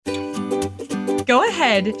Go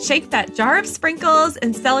ahead, shake that jar of sprinkles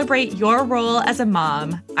and celebrate your role as a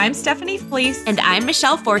mom. I'm Stephanie Fleece. And I'm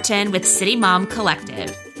Michelle Fortin with City Mom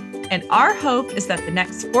Collective. And our hope is that the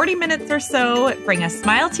next 40 minutes or so bring a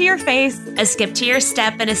smile to your face, a skip to your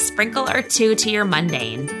step, and a sprinkle or two to your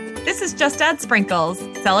mundane. This is Just Add Sprinkles,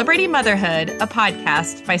 Celebrating Motherhood, a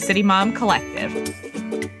podcast by City Mom Collective.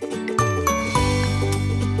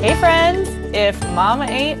 Hey friends, if mama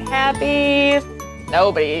ain't happy,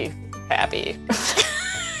 nobody happy.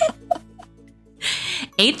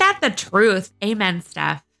 Ain't that the truth? Amen,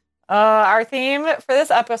 Steph. Our theme for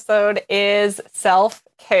this episode is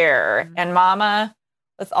self-care. And mama,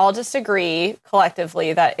 let's all just agree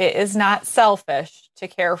collectively that it is not selfish to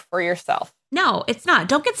care for yourself. No, it's not.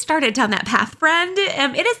 Don't get started down that path, friend.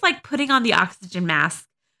 It is like putting on the oxygen mask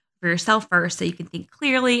for yourself first so you can think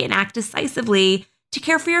clearly and act decisively to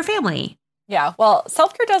care for your family. Yeah, well,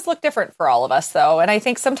 self-care does look different for all of us, though. And I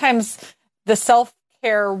think sometimes the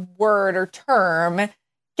self-care word or term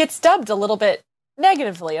gets dubbed a little bit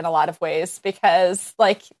negatively in a lot of ways because,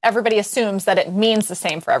 like, everybody assumes that it means the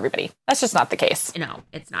same for everybody. That's just not the case. No,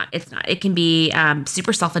 it's not. It's not. It can be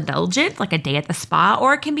super self-indulgent, like a day at the spa,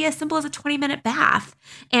 or it can be as simple as a 20-minute bath.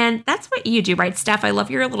 And that's what you do, right, Steph? I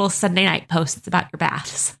love your little Sunday night posts about your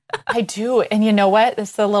baths. I do. And you know what?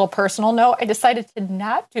 This is a little personal note. I decided to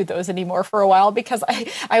not do those anymore for a while because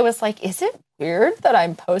I was like, is it weird that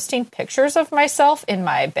I'm posting pictures of myself in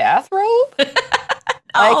my bathrobe?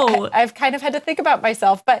 Oh, I've kind of had to think about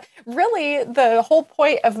myself, but really the whole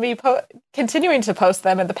point of me continuing to post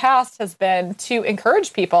them in the past has been to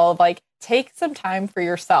encourage people, like, take some time for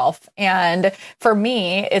yourself. And for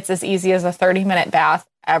me, it's as easy as a 30-minute bath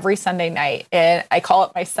every Sunday night. And I call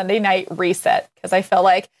it my Sunday night reset because I feel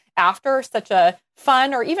like after such a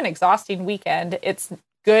fun or even exhausting weekend, it's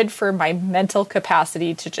good for my mental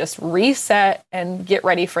capacity to just reset and get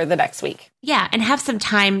ready for the next week. Yeah, and have some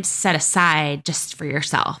time set aside just for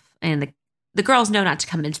yourself. And the girls know not to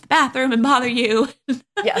come into the bathroom and bother you.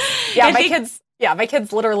 Yes. Yeah, my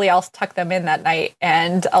kids literally, I'll tuck them in that night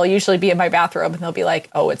and I'll usually be in my bathrobe and they'll be like,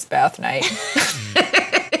 oh, it's bath night.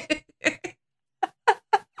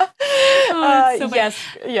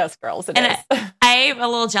 Yes, girls, it is. I'm a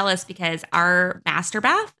little jealous because our master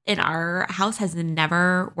bath in our house has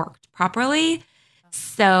never worked properly.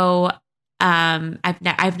 So I've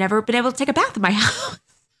never been able to take a bath in my house.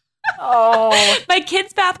 Oh, my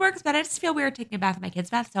kid's bath works, but I just feel weird taking a bath in my kid's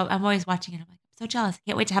bath. So I'm always watching it. I'm like, I'm so jealous. I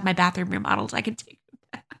can't wait to have my bathroom remodeled so I can take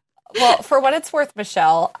a bath. Well, for what it's worth,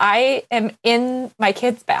 Michelle, I am in my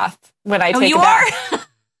kid's bath when I take a bath. Are?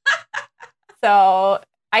 So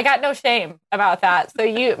I got no shame about that. So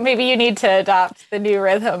maybe you need to adopt the new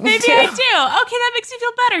rhythm. Maybe too. I do. Okay, that makes me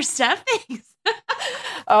feel better, Steph. Thanks.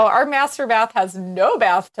 Oh, our master bath has no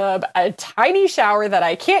bathtub, a tiny shower that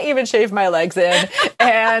I can't even shave my legs in.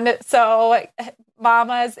 And so,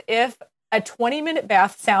 mamas, if a 20-minute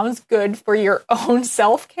bath sounds good for your own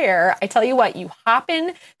self-care, I tell you what, you hop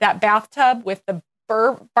in that bathtub with the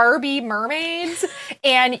Barbie mermaids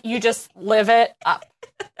and you just live it up.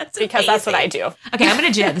 Because that's what I do. Okay, I'm going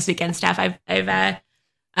to do that this weekend, Steph. I'm going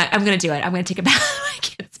to do it. I'm going to take a bath in my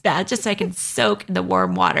kid's bath just so I can soak in the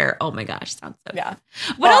warm water. Oh my gosh, sounds so good.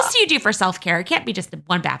 What else do you do for self-care? It can't be just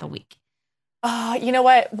one bath a week. You know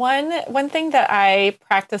what? One thing that I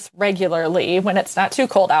practice regularly when it's not too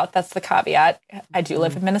cold out, that's the caveat. I do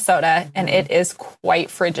live in Minnesota and it is quite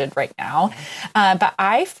frigid right now. But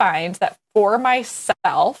I find that for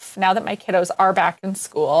myself, now that my kiddos are back in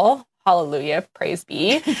school, hallelujah, praise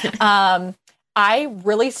be, I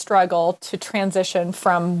really struggle to transition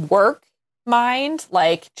from work mind,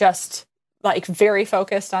 just very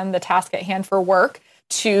focused on the task at hand for work,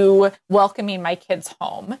 to welcoming my kids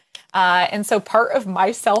home. And so part of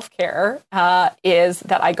my self-care is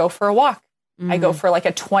that I go for a walk. I go for like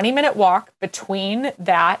a 20-minute walk between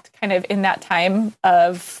that, kind of in that time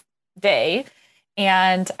of day.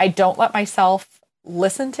 And I don't let myself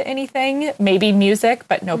listen to anything, maybe music,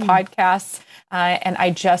 but no podcasts. And I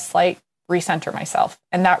just recenter myself.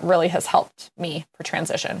 And that really has helped me for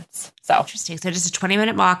transitions. So interesting. So just a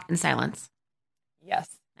 20-minute walk in silence. Yes.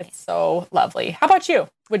 It's so lovely. How about you?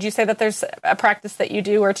 Would you say that there's a practice that you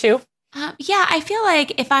do or two? Yeah, I feel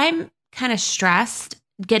like if I'm kind of stressed,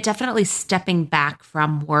 definitely stepping back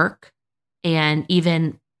from work and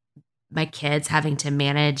even my kids, having to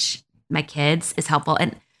manage my kids is helpful.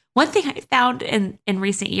 And one thing I found in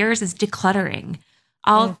recent years is decluttering.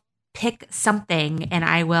 I'll pick something and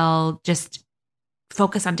I will just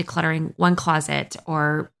focus on decluttering one closet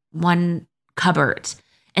or one cupboard.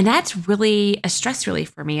 And that's really a stress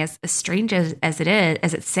relief for me, as strange as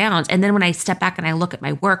it sounds. And then when I step back and I look at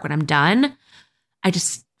my work when I'm done, I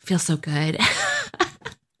just feel so good.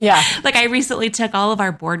 Yeah. Like I recently took all of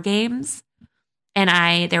our board games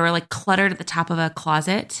and they were like cluttered at the top of a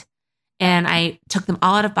closet. And I took them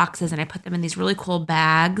all out of boxes and I put them in these really cool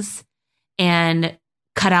bags and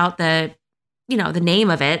cut out the name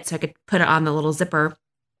of it so I could put it on the little zipper.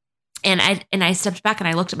 And I stepped back and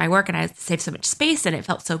I looked at my work and I saved so much space and it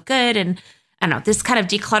felt so good. And I don't know, this kind of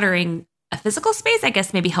decluttering a physical space, I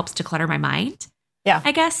guess maybe helps declutter my mind. Yeah.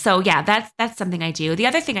 I guess. So yeah, that's something I do. The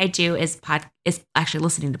other thing I do is actually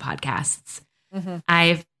listening to podcasts. Mm-hmm.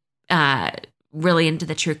 I've really into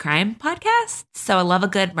the true crime podcasts. So I love a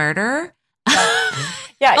good murder.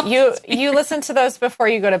 Yeah, you listen to those before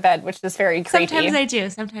you go to bed, which is very creepy. Sometimes I do.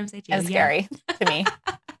 And scary to me.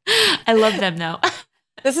 I love them though.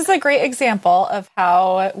 This is a great example of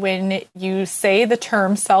how when you say the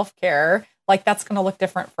term self-care, like that's going to look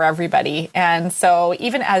different for everybody. And so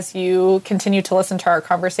even as you continue to listen to our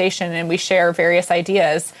conversation and we share various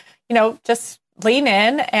ideas, just lean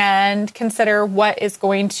in and consider what is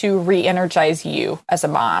going to re-energize you as a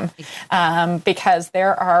mom. Because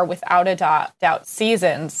there are, without a doubt,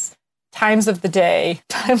 seasons, times of the day,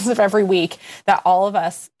 times of every week that all of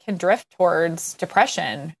us can drift towards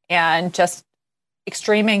depression and just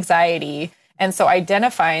extreme anxiety. And so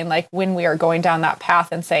identifying like when we are going down that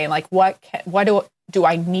path and saying like, what do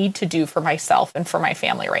I need to do for myself and for my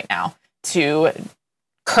family right now to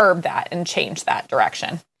curb that and change that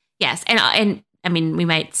direction? Yes. And I mean, we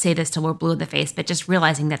might say this till we're blue in the face, but just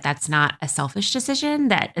realizing that that's not a selfish decision,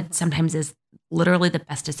 that it sometimes is literally the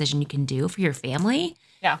best decision you can do for your family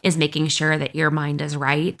is making sure that your mind is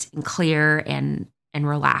right and clear and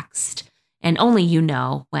relaxed. And only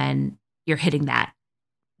when you're hitting that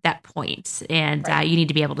point. And you need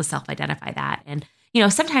to be able to self-identify that. And,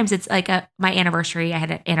 sometimes it's like my anniversary. I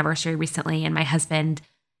had an anniversary recently and my husband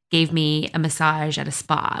gave me a massage at a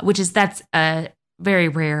spa, that's a very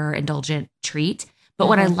rare, indulgent treat. But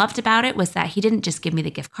what I loved about it was that he didn't just give me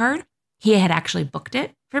the gift card. He had actually booked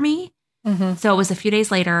it for me. Mm-hmm. So it was a few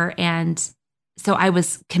days later. And so I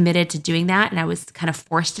was committed to doing that. And I was kind of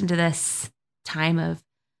forced into this time of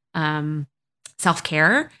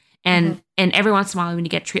self-care. And every once in a while, when you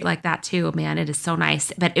get a treat like that too, man, it is so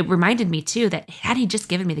nice. But it reminded me too that had he just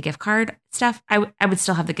given me the gift card stuff, I would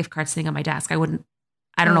still have the gift card sitting on my desk.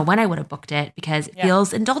 I don't know when I would have booked it because it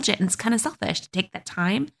feels indulgent and it's kind of selfish to take that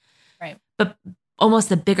time. Right. But almost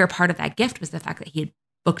the bigger part of that gift was the fact that he had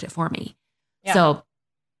booked it for me. Yeah. So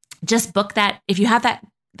just book that. If you have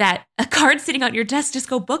that a card sitting on your desk, just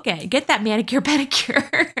go book it. Get that manicure,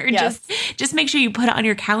 pedicure. Yes. Just make sure you put it on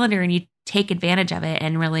your calendar and you take advantage of it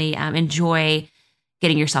and really enjoy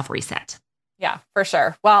getting yourself reset. Yeah, for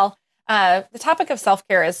sure. Well, the topic of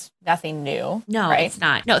self-care is nothing new. No, right? It's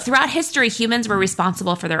not. No, throughout history, humans were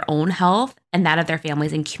responsible for their own health and that of their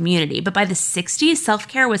families and community. But by the 60s,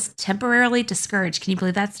 self-care was temporarily discouraged. Can you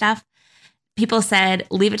believe that stuff? People said,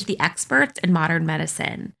 leave it to the experts in modern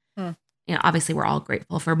medicine. Obviously, we're all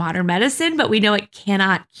grateful for modern medicine, but we know it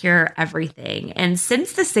cannot cure everything. And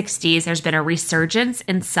since the 60s, there's been a resurgence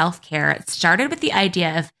in self-care. It started with the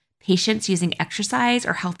idea of patients using exercise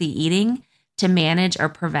or healthy eating to manage or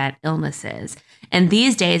prevent illnesses. And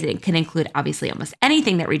these days, it can include obviously almost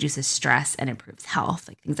anything that reduces stress and improves health,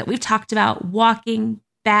 like things that we've talked about: walking,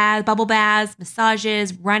 bubble baths,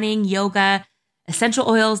 massages, running, yoga, essential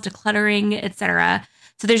oils, decluttering, etc.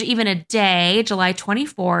 So there's even a day, July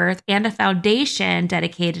 24th, and a foundation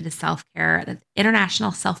dedicated to self-care, the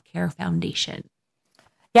International Self-Care Foundation.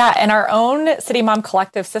 Yeah, and our own City Mom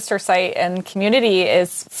Collective sister site and community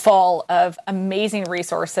is full of amazing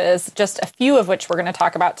resources, just a few of which we're going to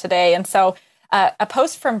talk about today. And so a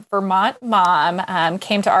post from Vermont Mom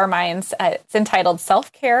came to our minds. It's entitled,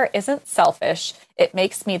 "Self-Care Isn't Selfish. It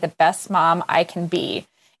Makes Me the Best Mom I Can Be."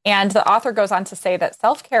 And the author goes on to say that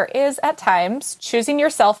self-care is, at times, choosing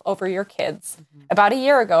yourself over your kids. Mm-hmm. About a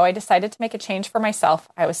year ago, I decided to make a change for myself.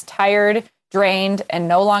 I was tired, drained, and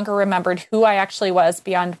no longer remembered who I actually was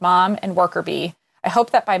beyond mom and worker bee. I hope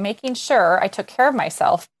that by making sure I took care of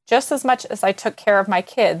myself just as much as I took care of my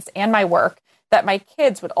kids and my work, that my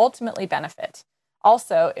kids would ultimately benefit.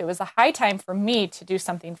 Also, it was a high time for me to do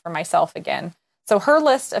something for myself again. So her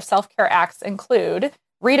list of self-care acts include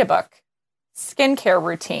read a book, skincare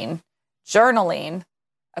routine, journaling,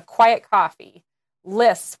 a quiet coffee,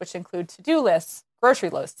 lists, which include to-do lists, grocery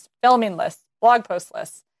lists, filming lists, blog post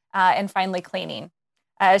lists, and finally cleaning.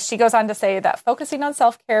 She goes on to say that focusing on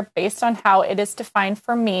self-care based on how it is defined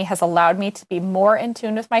for me has allowed me to be more in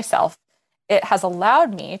tune with myself. It has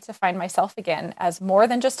allowed me to find myself again as more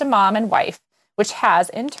than just a mom and wife, which has,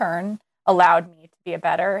 in turn, allowed me to be a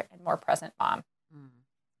better and more present mom.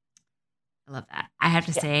 I love that. I have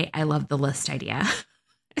to say, I love the list idea.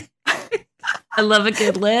 I I love a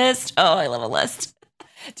good list. Oh, I love a list.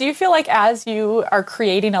 Do you feel like as you are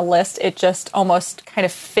creating a list, it just almost kind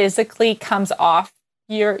of physically comes off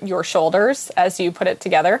your shoulders as you put it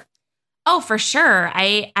together? Oh, for sure.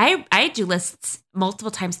 I do lists multiple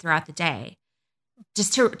times throughout the day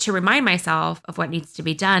just to remind myself of what needs to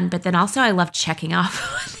be done. But then also I love checking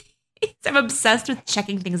off. I'm obsessed with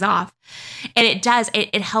checking things off. And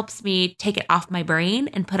it helps me take it off my brain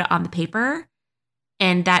and put it on the paper.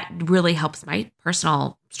 And that really helps my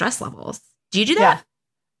personal stress levels. Do you do that?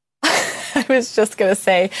 Yeah. I was just going to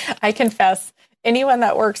say, I confess, anyone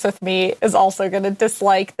that works with me is also going to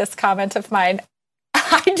dislike this comment of mine.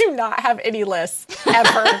 I do not have any lists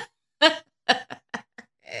ever.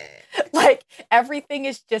 Like everything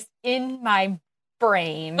is just in my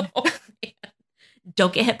brain. Oh, man.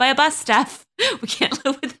 Don't get hit by a bus, Steph. We can't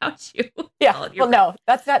live without you. Yeah. Well, no,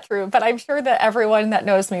 that's not true. But I'm sure that everyone that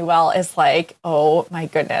knows me well is like, oh my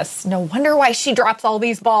goodness, no wonder why she drops all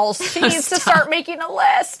these balls. She needs to start making a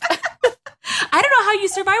list. I don't know how you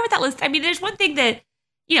survive with that list. I mean, there's one thing that,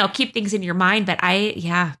 keep things in your mind, but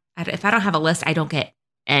if I don't have a list, I don't get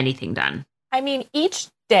anything done. I mean, each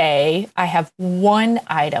day I have one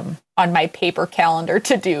item on my paper calendar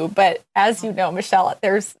to do. But as you know, Michelle,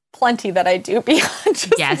 there's plenty that I do beyond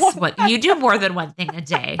just you do more than one thing a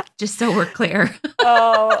day, just so we're clear.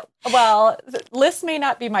 Oh, well, lists may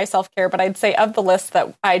not be my self-care, but I'd say of the list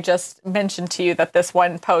that I just mentioned to you that this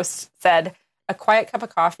one post said, a quiet cup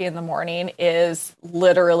of coffee in the morning is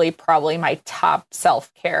literally probably my top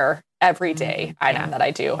self-care every day item that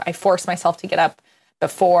I do. I force myself to get up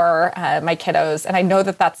before my kiddos. And I know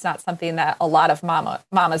that that's not something that a lot of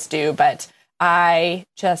mamas do, but I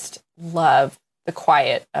just love the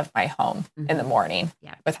quiet of my home in the morning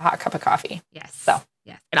with a hot cup of coffee. Yes. So.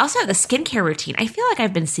 Yes. And also the skincare routine. I feel like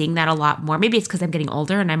I've been seeing that a lot more. Maybe it's because I'm getting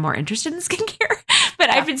older and I'm more interested in skincare, but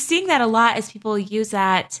I've been seeing that a lot as people use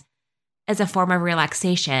that as a form of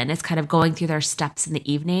relaxation. It's kind of going through their steps in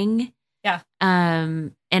the evening. Yeah.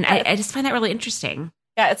 And I just find that really interesting.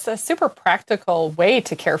 Yeah, it's a super practical way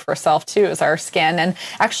to care for self too, is our skin. And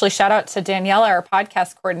actually, shout out to Daniela, our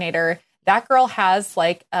podcast coordinator. That girl has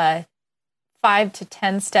like a 5 to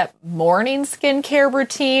 10 step morning skincare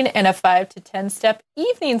routine and a 5 to 10 step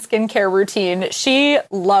evening skincare routine. She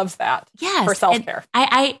loves that for self-care.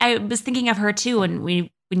 I was thinking of her too when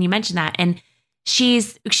you mentioned that, and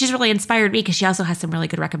she's really inspired me because she also has some really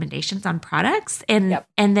good recommendations on products, and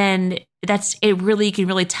then you can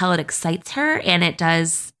really tell it excites her, and it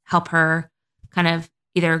does help her kind of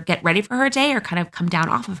either get ready for her day or kind of come down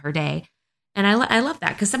off of her day. And I love that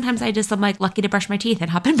because sometimes I'm like lucky to brush my teeth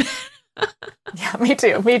and hop in bed. Yeah, me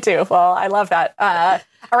too. Well, I love that.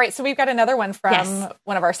 All right. So we've got another one from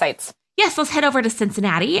one of our sites. Yes. Let's head over to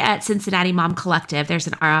Cincinnati at Cincinnati Mom Collective. There's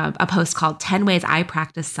a post called 10 Ways I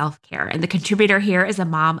Practice Self-Care. And the contributor here is a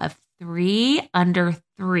mom of 3 under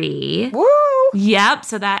 3. Woo! Yep.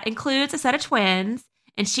 So that includes a set of twins.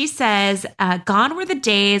 And she says, gone were the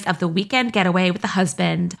days of the weekend getaway with the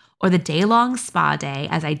husband or the day-long spa day,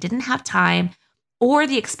 as I didn't have time or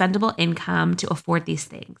the expendable income to afford these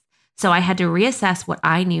things. So I had to reassess what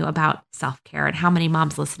I knew about self-care. And how many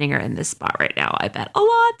moms listening are in this spot right now? I bet a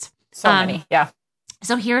lot. So many, yeah.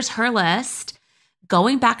 So here's her list.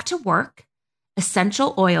 Going back to work,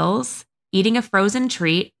 essential oils, eating a frozen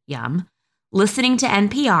treat, yum, listening to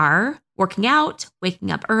NPR, working out, waking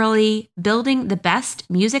up early, building the best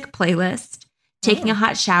music playlist, taking a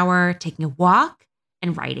hot shower, taking a walk,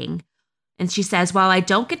 and writing. And she says, while I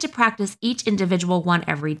don't get to practice each individual one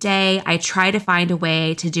every day, I try to find a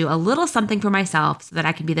way to do a little something for myself so that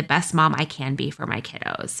I can be the best mom I can be for my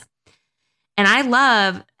kiddos. And I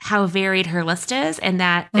love how varied her list is, and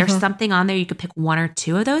that there's something on there. You could pick 1 or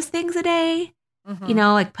 2 of those things a day,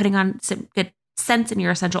 like putting on some good scents in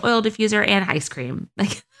your essential oil diffuser and ice cream.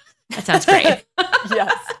 Like, that sounds great.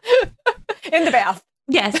 Yes. In the bath.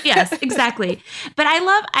 Yes, exactly. But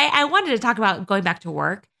I wanted to talk about going back to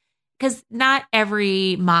work, because not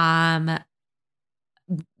every mom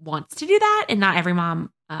wants to do that, and not every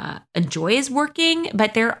mom enjoys working.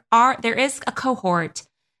 But there is a cohort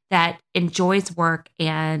that enjoys work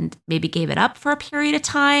and maybe gave it up for a period of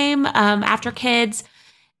time after kids,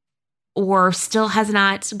 or still has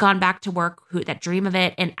not gone back to work, that dream of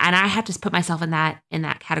it. And I have to put myself in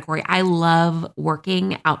that category. I love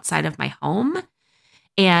working outside of my home,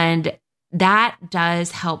 and that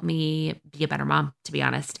does help me be a better mom, to be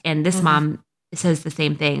honest. And this mom says the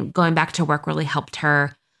same thing. Going back to work really helped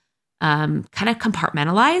her kind of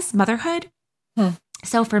compartmentalize motherhood.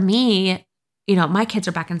 So for me, my kids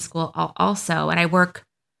are back in school also, and I work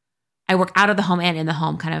out of the home and in the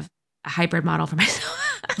home, kind of a hybrid model for myself.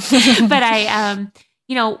 But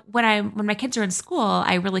when my kids are in school,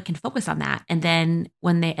 I really can focus on that. And then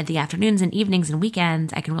when at the afternoons and evenings and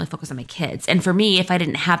weekends, I can really focus on my kids. And for me, if I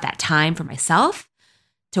didn't have that time for myself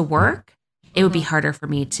to work, it would be harder for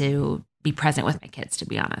me to be present with my kids, to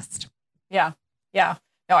be honest. Yeah. Yeah.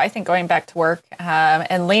 No, I think going back to work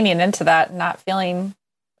and leaning into that, not feeling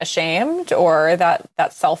ashamed or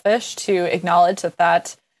that selfish, to acknowledge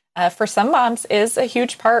that for some moms is a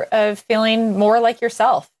huge part of feeling more like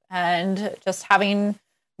yourself and just having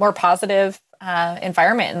more positive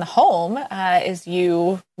environment in the home is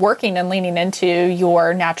you working and leaning into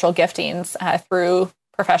your natural giftings through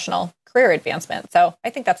professional career advancement. So I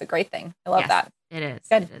think that's a great thing. I love that. It is.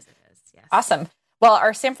 Good. It is. Yes. Awesome. Well,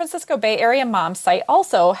 our San Francisco Bay Area mom site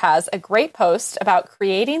also has a great post about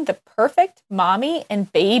creating the perfect mommy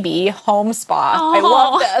and baby home spa. Oh, I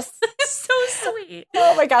love this. So sweet.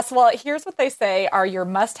 Oh my gosh. Well, here's what they say are your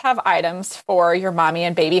must-have items for your mommy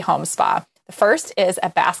and baby home spa. The first is a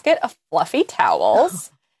basket of fluffy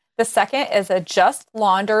towels. The second is a just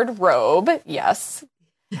laundered robe. Yes.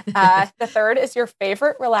 The third is your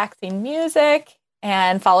favorite relaxing music,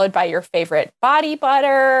 and followed by your favorite body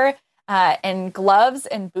butter. And gloves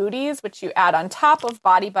and booties, which you add on top of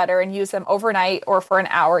body butter and use them overnight or for an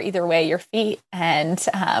hour. Either way, your feet and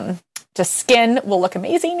just skin will look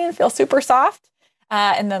amazing and feel super soft.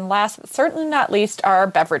 And then last but certainly not least are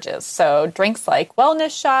beverages. So drinks like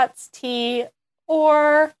wellness shots, tea,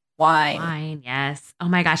 or wine. Wine, yes. Oh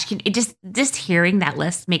my gosh. Just hearing that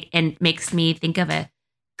list makes me think of a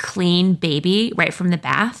clean baby right from the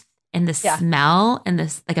bath, and the smell, and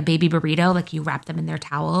this like a baby burrito, like you wrap them in their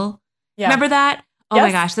towel. Yeah. Remember that? Oh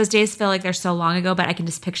my gosh, those days feel like they're so long ago, but I can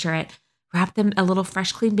just picture it. Wrap them, a little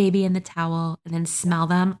fresh, clean baby in the towel, and then smell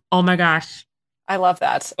them. Oh my gosh. I love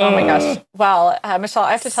that. Oh my gosh. Well, Michelle,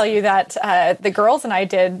 I have to tell you that the girls and I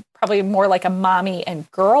did probably more like a mommy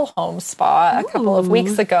and girl home spa a couple of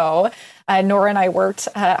weeks ago. Nora and I worked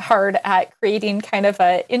hard at creating kind of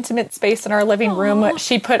an intimate space in our living room.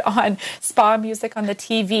 She put on spa music on the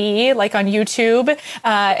TV, like on YouTube,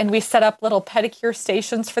 and we set up little pedicure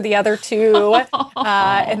stations for the other two.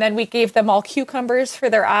 And then we gave them all cucumbers for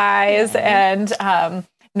their eyes. And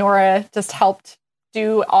Nora just helped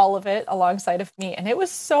do all of it alongside of me. And it was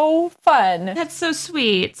so fun. That's so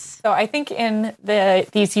sweet. So I think in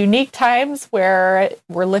these unique times where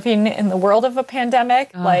we're living in the world of a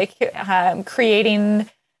pandemic, creating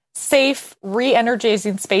safe,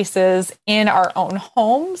 re-energizing spaces in our own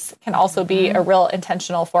homes can also be a real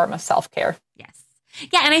intentional form of self-care. Yes.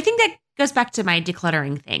 Yeah. And I think that goes back to my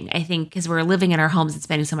decluttering thing. I think because we're living in our homes and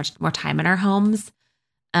spending so much more time in our homes,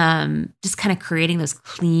 just kind of creating those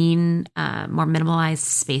clean, more minimalized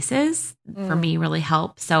spaces for me really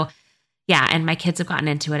help. So yeah. And my kids have gotten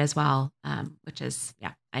into it as well. Which is,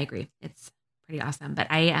 I agree. It's pretty awesome. But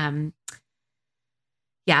the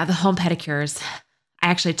home pedicures, I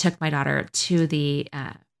actually took my daughter to the,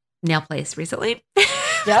 nail place recently.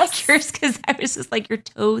 Yes. Because I was just like, your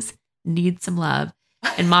toes need some love.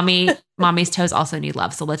 And mommy's toes also need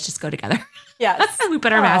love. So let's just go together. Yes. We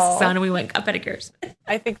put our masks on and we went got pedicures.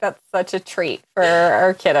 I think that's such a treat for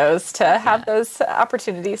our kiddos to have those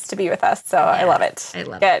opportunities to be with us. So I love it. I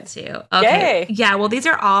love it too. Okay. Yay. Yeah. Well, these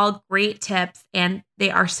are all great tips and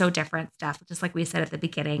they are so different, Steph, just like we said at the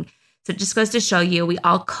beginning. So it just goes to show you we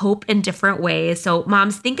all cope in different ways. So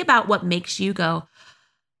moms, think about what makes you go,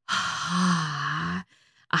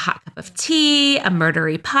 a hot cup of tea, a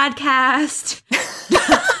murdery podcast,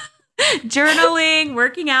 journaling,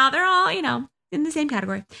 working out. They're all, in the same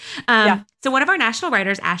category. So one of our national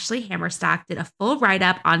writers, Ashley Hammerstock, did a full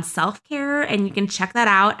write-up on self-care, and you can check that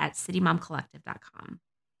out at citymomcollective.com.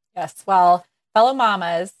 Yes. Well, fellow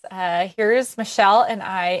mamas, here's Michelle and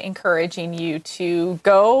I encouraging you to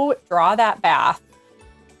go draw that bath,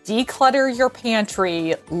 declutter your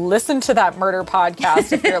pantry, listen to that murder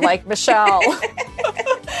podcast if you're like Michelle,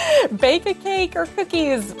 bake a cake or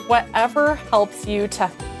cookies, whatever helps you to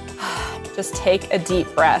just take a deep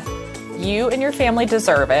breath. You and your family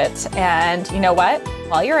deserve it. And you know what?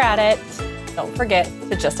 While you're at it, don't forget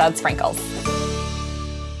to just add sprinkles.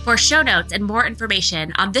 For show notes and more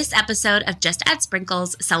information on this episode of Just Add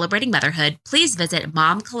Sprinkles Celebrating Motherhood, please visit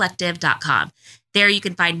momcollective.com. There you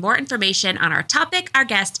can find more information on our topic, our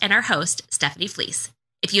guest, and our host, Stephanie Fleece.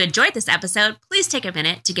 If you enjoyed this episode, please take a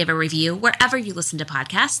minute to give a review wherever you listen to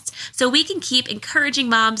podcasts so we can keep encouraging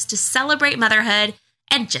moms to celebrate motherhood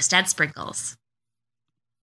and just add sprinkles.